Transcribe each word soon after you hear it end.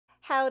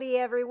Howdy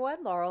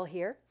everyone, Laurel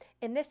here.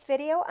 In this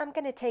video, I'm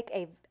going to take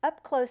a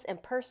up-close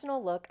and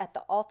personal look at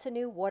the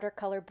Altenew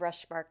Watercolor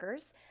Brush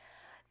Markers.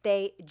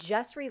 They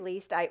just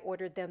released. I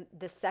ordered them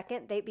the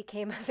second they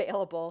became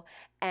available,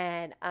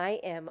 and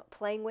I am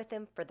playing with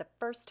them for the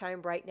first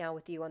time right now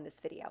with you on this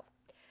video.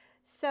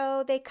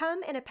 So they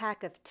come in a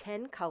pack of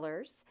 10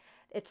 colors.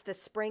 It's the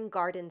Spring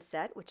Garden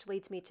set, which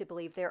leads me to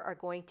believe there are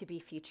going to be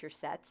future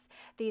sets.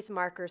 These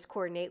markers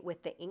coordinate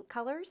with the ink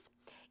colors.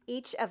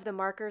 Each of the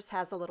markers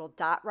has a little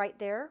dot right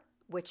there,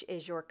 which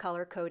is your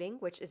color coding,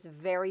 which is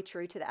very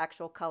true to the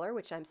actual color,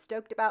 which I'm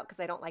stoked about because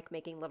I don't like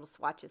making little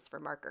swatches for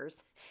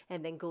markers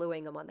and then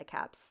gluing them on the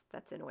caps.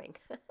 That's annoying.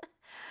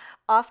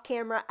 Off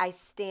camera, I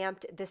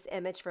stamped this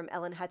image from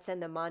Ellen Hudson,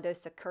 the Mondo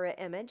Sakura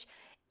image,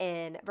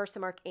 in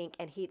VersaMark ink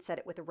and heat set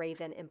it with a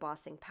Raven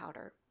embossing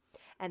powder.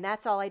 And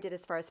that's all I did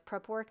as far as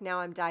prep work. Now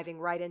I'm diving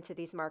right into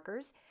these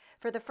markers.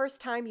 For the first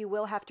time, you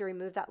will have to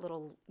remove that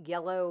little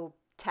yellow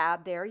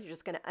tab there. You're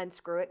just going to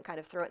unscrew it and kind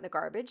of throw it in the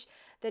garbage.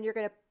 Then you're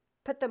going to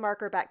put the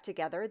marker back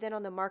together. Then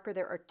on the marker,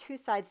 there are two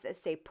sides that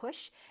say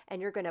push,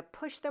 and you're going to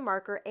push the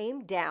marker,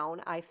 aim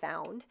down, I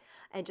found,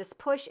 and just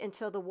push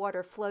until the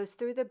water flows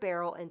through the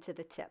barrel into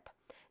the tip.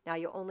 Now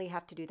you'll only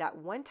have to do that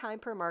one time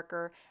per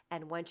marker,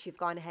 and once you've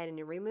gone ahead and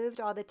you removed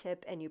all the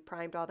tip and you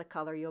primed all the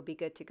color, you'll be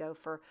good to go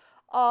for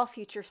all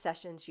future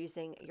sessions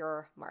using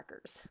your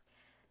markers.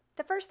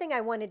 The first thing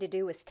I wanted to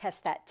do was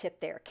test that tip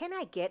there. Can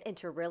I get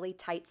into really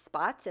tight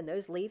spots? And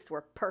those leaves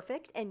were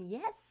perfect, and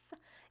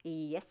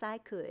yes I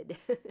could.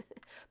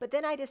 But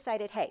then I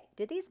decided, hey,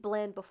 did these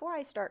blend before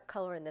I start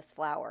coloring this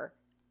flower?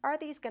 Are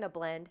these going to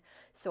blend?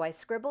 So I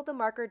scribbled the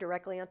marker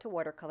directly onto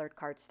watercolored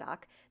cardstock.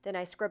 Then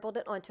I scribbled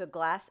it onto a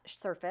glass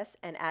surface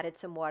and added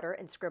some water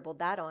and scribbled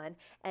that on.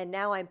 And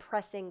now I'm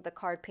pressing the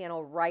card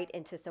panel right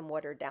into some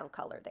watered down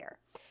color there.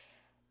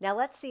 Now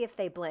let's see if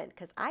they blend,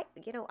 because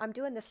I'm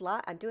doing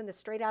this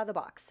straight out of the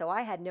box, so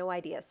I had no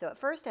idea. So at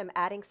first I'm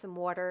adding some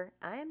water.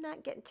 I am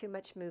not getting too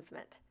much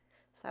movement.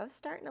 So I was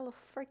starting to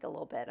freak a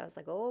little bit. I was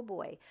like, oh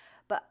boy.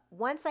 But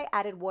once I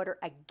added water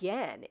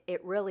again,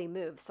 it really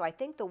moved. So I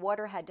think the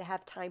water had to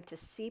have time to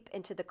seep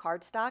into the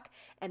cardstock,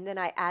 and then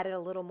I added a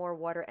little more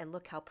water, and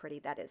look how pretty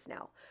that is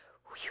now.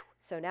 Whew.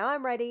 So now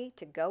I'm ready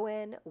to go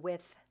in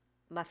with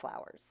my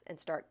flowers and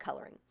start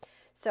coloring.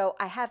 So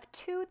I have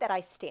two that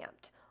I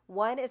stamped.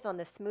 One is on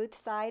the smooth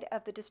side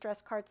of the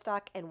distressed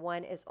cardstock, and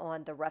one is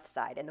on the rough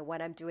side. And the one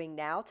I'm doing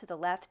now to the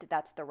left,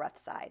 that's the rough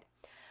side.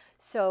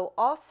 So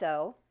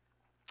also,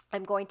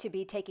 I'm going to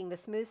be taking the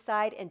smooth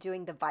side and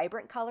doing the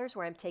vibrant colors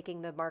where I'm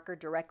taking the marker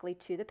directly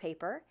to the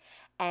paper.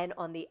 And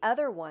on the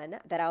other one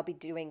that I'll be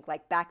doing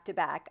like back to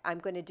back, I'm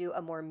going to do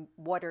a more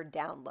watered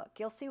down look.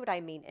 You'll see what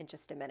I mean in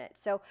just a minute.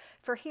 So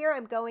for here,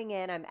 I'm going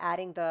in, I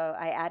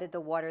added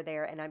the water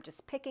there, and I'm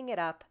just picking it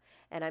up,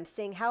 and I'm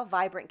seeing how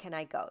vibrant can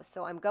I go.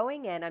 So I'm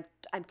going in,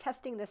 I'm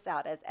testing this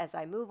out. As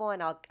I move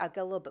on, I'll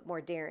go a little bit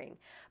more daring.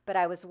 But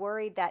I was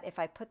worried that if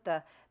I put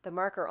the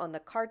marker on the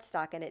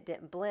cardstock and it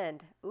didn't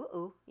blend,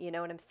 you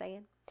know what I'm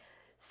saying?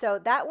 So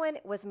that one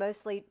was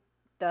mostly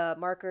the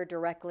marker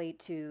directly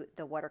to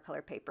the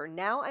watercolor paper.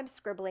 Now I'm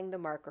scribbling the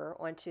marker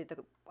onto the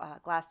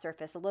glass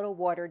surface, a little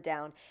watered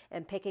down,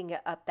 and picking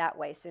it up that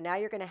way. So now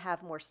you're going to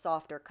have more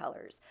softer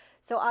colors.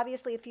 So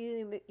obviously if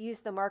you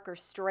use the marker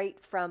straight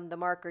from the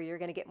marker, you're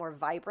going to get more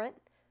vibrant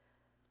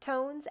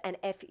tones. And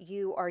if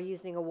you are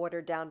using a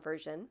watered down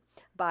version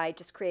by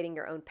just creating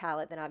your own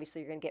palette, then obviously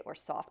you're going to get more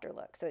softer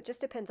look. So it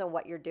just depends on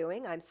what you're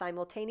doing. I'm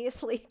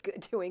simultaneously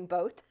doing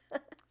both.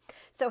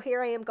 So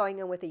here I am going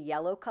in with a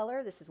yellow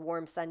color. This is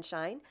Warm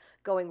Sunshine,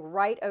 going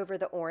right over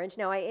the orange.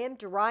 Now I am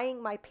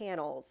drying my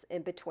panels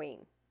in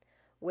between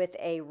with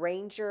a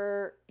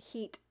Ranger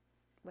heat,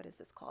 what is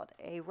this called?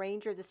 A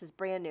Ranger, this is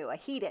brand new, a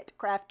Heat It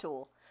craft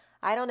tool.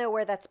 I don't know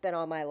where that's been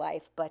all my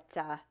life, but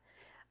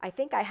I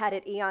think I had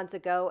it eons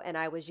ago and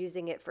I was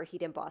using it for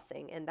heat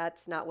embossing, and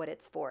that's not what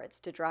it's for. It's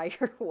to dry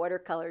your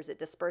watercolors. It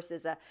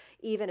disperses a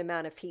even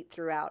amount of heat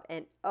throughout,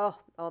 and oh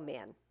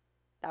man,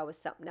 that was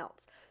something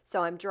else.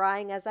 So I'm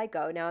drying as I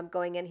go. Now I'm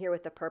going in here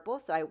with the purple.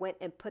 So I went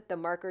and put the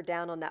marker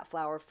down on that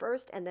flower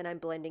first, and then I'm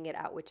blending it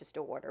out with just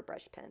a water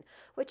brush pen,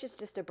 which is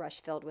just a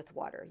brush filled with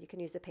water. You can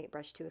use a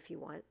paintbrush too if you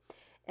want.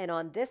 And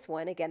on this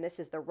one, again, this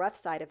is the rough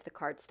side of the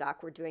cardstock.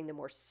 We're doing the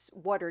more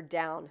watered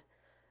down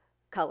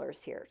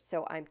colors here.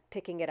 So I'm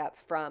picking it up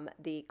from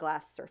the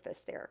glass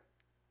surface there.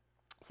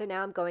 So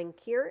now I'm going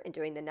here and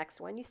doing the next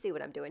one. You see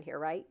what I'm doing here,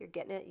 right? You're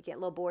getting it? You getting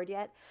a little bored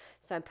yet?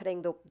 So I'm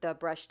putting the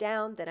brush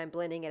down, then I'm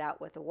blending it out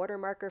with a water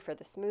marker for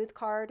the smooth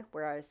card,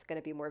 where I was going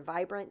to be more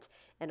vibrant.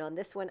 And on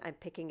this one, I'm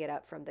picking it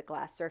up from the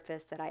glass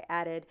surface that I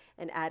added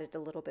and added a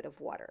little bit of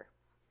water.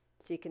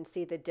 So you can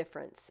see the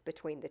difference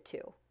between the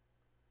two.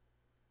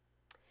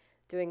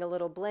 Doing a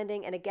little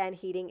blending, and again,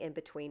 heating in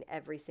between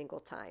every single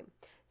time.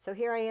 So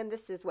here I am.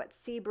 This is what,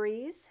 Sea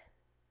Breeze.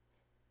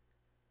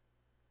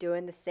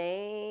 Doing the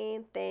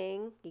same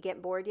thing. You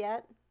getting bored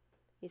yet?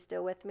 You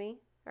still with me?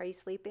 Are you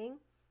sleeping?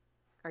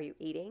 Are you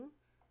eating?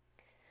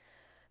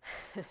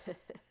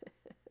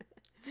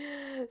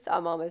 So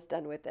I'm almost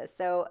done with this.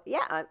 So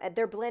yeah,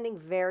 they're blending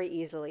very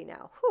easily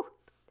now. Whew.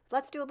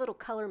 Let's do a little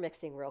color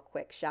mixing real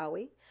quick, shall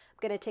we? I'm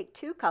going to take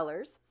two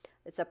colors.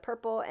 It's a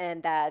purple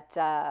and that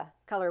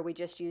color we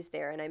just used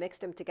there, and I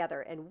mixed them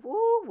together. And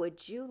woo,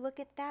 would you look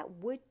at that?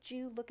 Would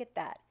you look at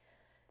that?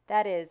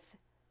 That is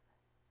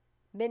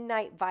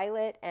Midnight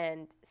Violet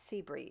and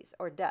Sea Breeze,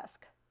 or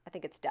Dusk. I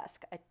think it's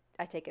Dusk.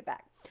 I take it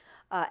back.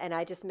 And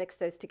I just mixed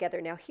those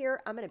together. Now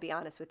here, I'm going to be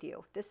honest with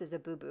you. This is a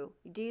boo-boo.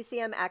 Do you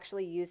see I'm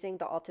actually using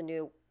the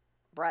Altenew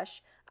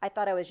brush? I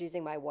thought I was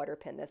using my water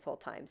pen this whole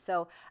time.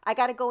 So I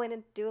got to go in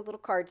and do a little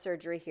card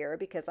surgery here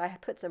because I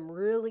put some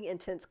really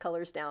intense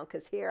colors down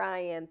because here I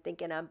am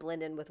thinking I'm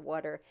blending with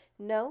water.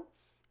 No,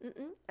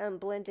 I'm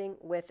blending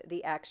with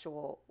the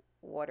actual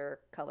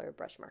watercolor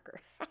brush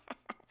marker.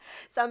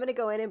 So I'm going to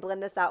go in and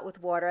blend this out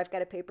with water. I've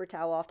got a paper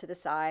towel off to the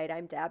side.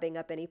 I'm dabbing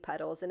up any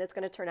puddles, and it's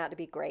going to turn out to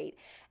be great.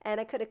 And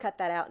I could have cut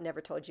that out and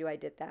never told you I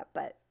did that,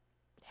 but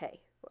hey,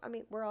 I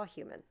mean, we're all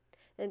human.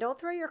 And don't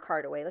throw your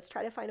card away. Let's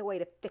try to find a way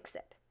to fix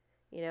it.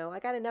 You know, I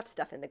got enough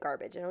stuff in the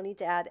garbage. I don't need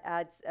to add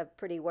a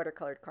pretty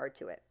watercolored card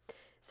to it.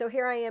 So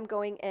here I am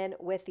going in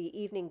with the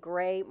evening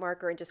gray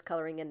marker and just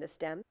coloring in the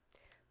stem.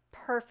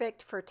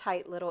 Perfect for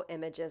tight little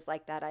images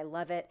like that. I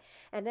love it.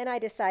 And then I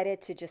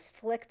decided to just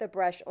flick the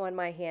brush on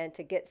my hand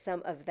to get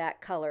some of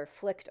that color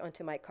flicked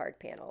onto my card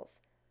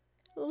panels.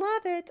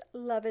 Love it,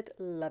 love it,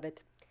 love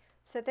it.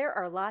 So there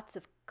are lots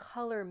of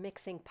color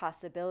mixing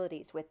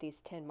possibilities with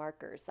these 10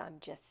 markers, I'm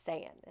just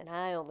saying. And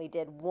I only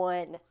did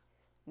one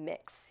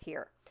mix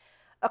here.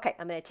 Okay,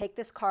 I'm going to take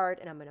this card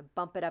and I'm going to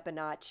bump it up a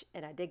notch,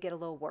 and I did get a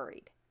little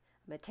worried.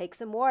 I'm going to take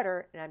some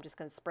water and I'm just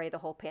going to spray the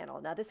whole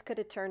panel. Now this could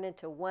have turned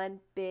into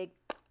one big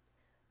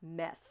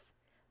mess,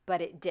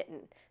 but it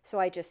didn't. So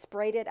I just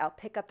sprayed it. I'll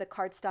pick up the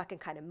cardstock and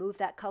kind of move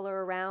that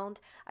color around.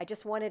 I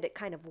just wanted it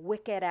kind of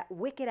wick it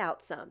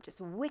out some,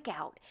 just wick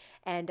out.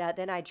 And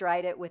then I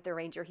dried it with the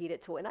Ranger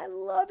Heated tool, and I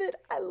love it.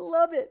 I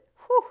love it.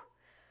 Whew.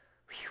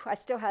 Whew. I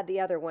still had the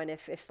other one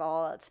if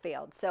all else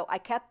failed. So I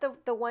kept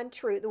the one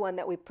true, the one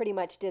that we pretty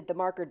much did the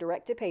marker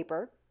direct to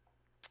paper.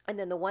 And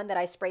then the one that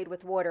I sprayed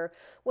with water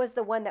was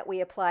the one that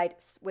we applied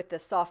with the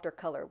softer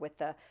color, with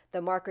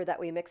the marker that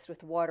we mixed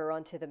with water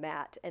onto the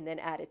mat and then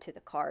added to the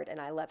card.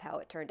 And I love how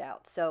it turned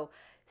out. So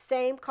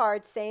same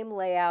card, same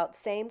layout,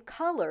 same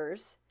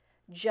colors,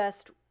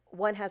 just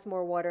one has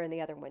more water and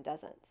the other one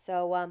doesn't.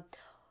 So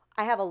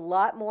I have a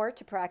lot more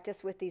to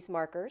practice with these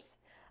markers.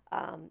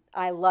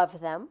 I love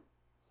them.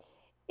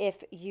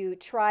 If you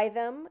try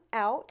them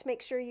out,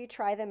 make sure you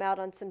try them out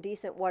on some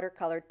decent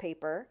watercolored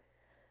paper,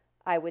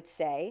 I would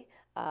say.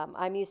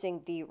 I'm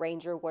using the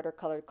Ranger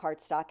watercolored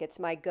cardstock. It's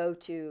my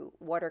go-to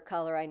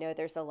watercolor. I know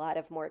there's a lot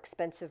of more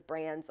expensive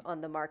brands on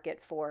the market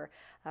for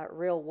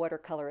real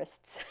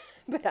watercolorists,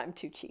 but I'm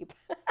too cheap.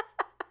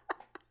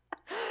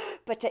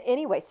 But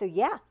anyway, so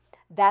yeah,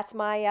 that's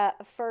my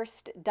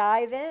first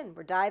dive in.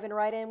 We're diving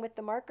right in with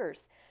the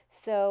markers.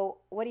 So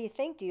what do you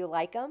think? Do you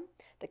like them?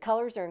 The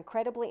colors are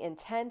incredibly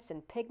intense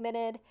and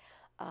pigmented.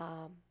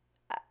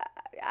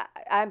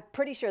 I'm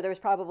pretty sure there was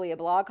probably a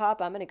blog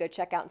hop. I'm going to go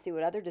check out and see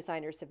what other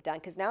designers have done,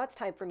 because now it's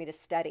time for me to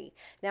study.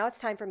 Now it's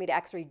time for me to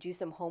actually do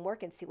some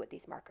homework and see what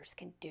these markers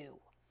can do.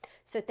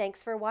 So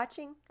thanks for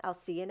watching. I'll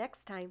see you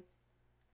next time.